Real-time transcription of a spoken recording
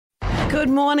Good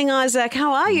morning, Isaac.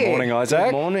 How are you? Morning, Isaac.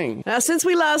 Good morning. Now, since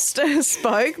we last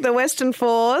spoke, the Western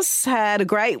Force had a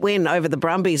great win over the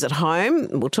Brumbies at home.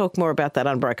 We'll talk more about that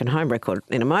unbroken home record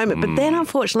in a moment. But then,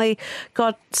 unfortunately,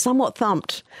 got somewhat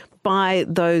thumped by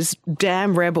those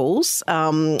damn Rebels,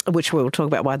 which we'll talk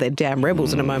about why they're damn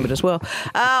Rebels in a moment as well.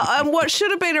 What should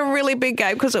have been a really big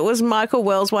game because it was Michael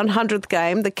Wells' 100th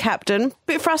game, the captain.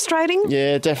 Bit frustrating?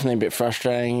 Yeah, definitely a bit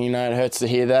frustrating. You know, it hurts to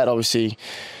hear that. Obviously,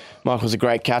 Michael's a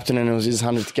great captain and it was his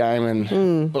 100th game.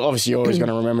 And obviously, you're always going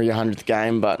to remember your 100th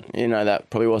game. But, you know, that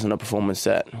probably wasn't a performance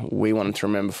that we wanted to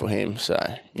remember for him. So,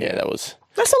 yeah, that was...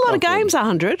 That's a lot of games,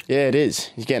 100. Yeah, it is.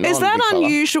 He's getting on. Is that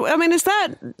unusual? I mean, is that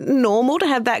normal to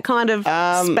have that kind of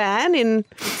span in...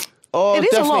 Oh, it is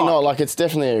definitely a lot. not. Like, it's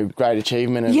definitely a great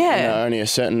achievement, and you know, only a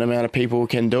certain amount of people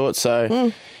can do it.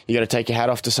 So you got to take your hat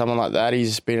off to someone like that.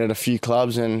 He's been at a few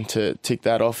clubs, and to tick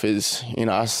that off is, you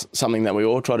know, something that we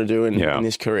all try to do in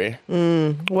this career.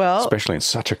 Well, Especially in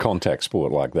such a contact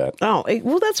sport like that. oh,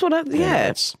 well, that's what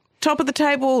It's- Top of the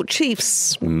table,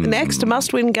 Chiefs. Next, a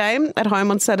must-win game at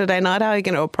home on Saturday night. How are you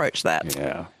going to approach that?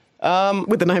 Yeah.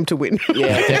 With the name to win.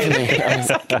 Yeah,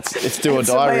 definitely. It's do or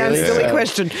die, It's really. a silly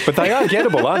question. But they are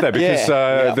gettable, aren't they? Because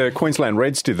Yeah. the Queensland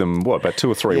Reds did them, about 2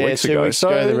 or 3 Yeah, weeks 2 ago? weeks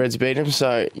ago, the Reds beat him.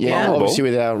 So, yeah, Vulnerable. obviously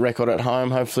with our record at home,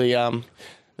 hopefully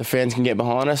the fans can get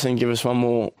behind us and give us one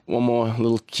more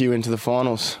little cue into the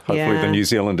finals. Hopefully Yeah. the New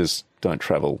Zealanders don't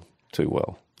travel too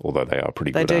well. Although they are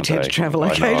pretty They good, do aren't tend they? to travel I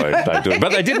okay. know, they do.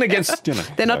 But they didn't against,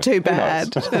 They're not too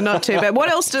bad. They're not too bad. What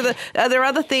else are there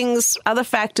other things, other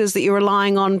factors that you're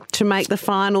relying on to make the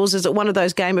finals? Is it one of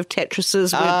those game of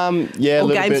Tetrises with, Yeah, a or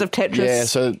little games bit. of Tetris? Yeah,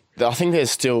 so I think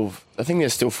there's still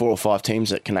 4 or 5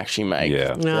 teams that can actually make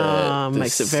the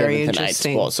makes it very 7th and 8th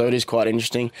interesting. spot. So it is quite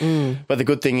interesting. But the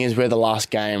good thing is we're the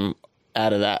last game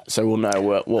out of that, so we'll know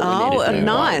what we need to do.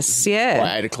 Nice, by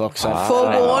yeah. 8 o'clock. So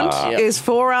Forewarned is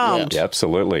forearmed. Yeah,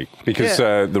 absolutely. Because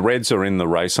the Reds are in the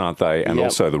race, aren't they? And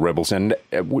also the Rebels. And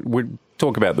we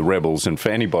talk about the Rebels, and for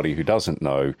anybody who doesn't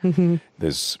know,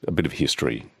 there's a bit of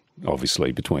history,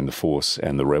 obviously, between the Force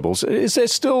and the Rebels. Is there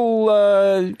still,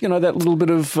 that little bit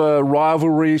of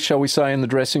rivalry, shall we say, in the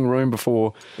dressing room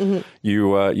before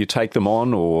you take them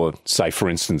on? Or, say, for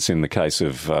instance, in the case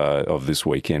of this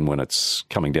weekend when it's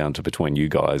coming down to between you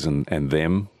guys and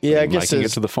them I guess making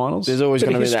it to the finals? There's always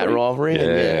going to be that rivalry.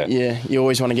 Yeah. And you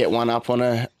always want to get one up on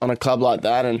a club like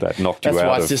that, and That knocked you that's out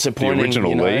why of it's the disappointing,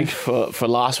 original league. for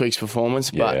last week's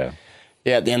performance. But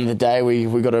Yeah. at the end of the day, we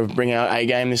got to bring our A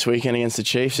game this weekend against the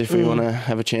Chiefs if we want to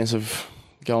have a chance of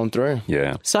going through.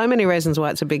 Yeah. So many reasons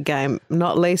why it's a big game,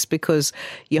 not least because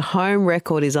your home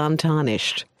record is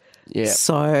untarnished. Yeah.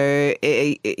 So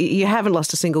you haven't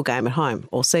lost a single game at home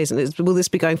all season. Will this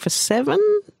be going for 7?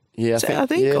 Yeah, I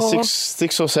think, or-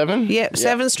 six or 7. Yeah,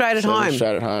 7 straight at home. 7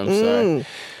 straight at home. So,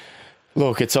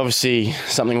 look, it's obviously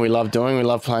something we love doing. We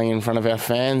love playing in front of our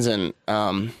fans, and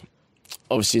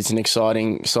obviously it's an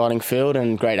exciting field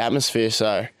and great atmosphere.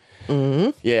 So,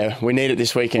 yeah, we need it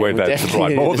this weekend. Well, We that's definitely right.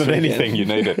 need it More this than weekend. anything, you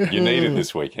need it. You need it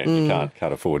this weekend. You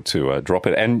can't afford to drop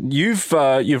it. And you've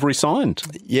resigned.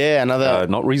 Yeah, another.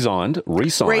 Not resigned.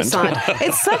 Resigned. Re-signed.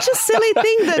 It's such a silly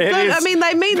thing that, It is. I mean,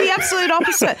 they mean the absolute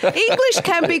opposite. English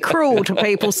can be cruel to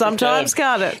people sometimes,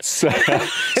 can't it? So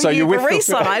You've you're with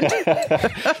re-signed.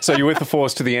 So you're with the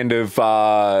Force to the end of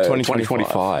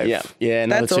 2025. Yeah,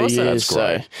 another That's 2 awesome. years. That's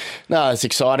great. So, no, it's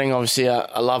exciting. Obviously,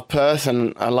 I love Perth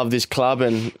and I love this club.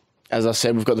 And as I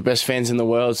said, we've got the best fans in the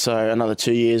world. So another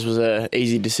 2 years was an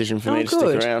easy decision for me to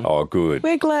good. stick around. Oh, good.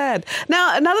 We're glad.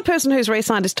 Now, another person who's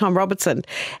re-signed is Tom Robertson.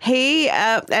 He,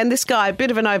 and this guy, a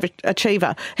bit of an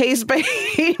overachiever, he's been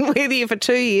with you for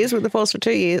 2 years, with the Force for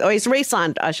 2 years, or he's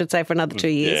re-signed, I should say, for another 2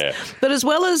 years. Yeah. But as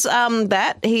well as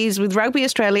that, he's with Rugby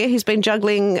Australia. He's been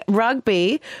juggling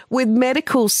rugby with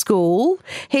medical school.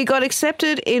 He got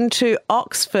accepted into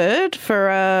Oxford for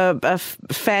a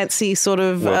fancy sort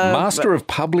of... Master of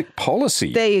Public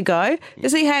Policy. There you go.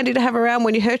 Is he handy to have around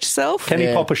when you hurt yourself? Can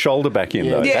he pop a shoulder back in,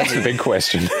 though? Yeah. That's the big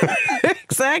question.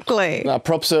 Exactly. No,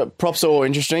 props are all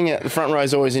interesting. The front row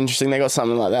is always interesting. They got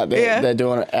something like that. They're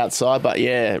doing it outside. But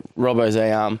yeah, Robbo's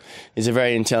is a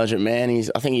very intelligent man.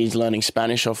 I think he's learning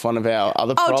Spanish off one of our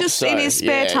other props. Just in his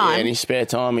spare time? Yeah, in his spare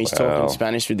time, he's talking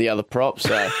Spanish with the other props.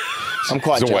 So I'm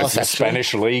quite There's always jealous. a Actually.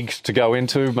 Spanish league to go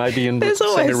into, maybe in There's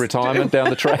always- semi-retirement down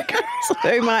the track.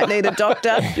 who might need a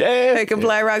doctor who can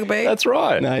play rugby. That's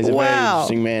right. No, he's a very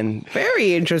interesting man.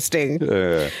 Very interesting.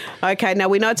 Okay, now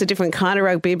we know it's a different kind of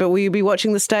rugby, but will you be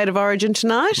watching the State of Origin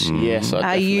tonight? Yes, I Are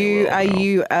definitely will. Are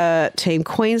you Team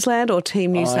Queensland or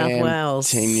Team New South Wales?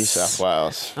 Team New South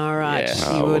Wales. All right.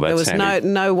 Yeah. There was handy.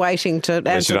 no waiting to At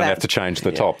least answer you don't that. have to change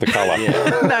the top, the colour. No,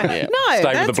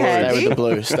 Stay that's with the blue. handy. Stay with the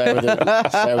blue. Stay with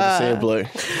the sea of blue.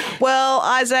 Well,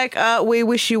 Isaac, we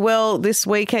wish you well this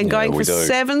weekend. Going for we do.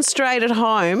 7 straight at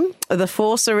home. The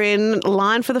Force are in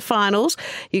line for the finals.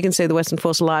 You can see the Western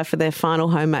Force live for their final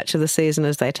home match of the season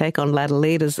as they take on ladder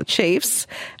leaders, the Chiefs.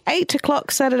 8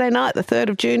 o'clock Saturday night, the 3rd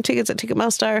of June. Tickets at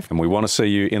Ticketmaster. And we want to see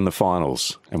you in the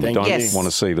finals. And we don't Yes. want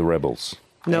to see the Rebels.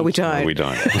 No, we don't. No, we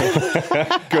don't.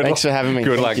 Thanks for having me.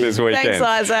 Good Thank luck you. this weekend.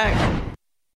 Thanks, Isaac.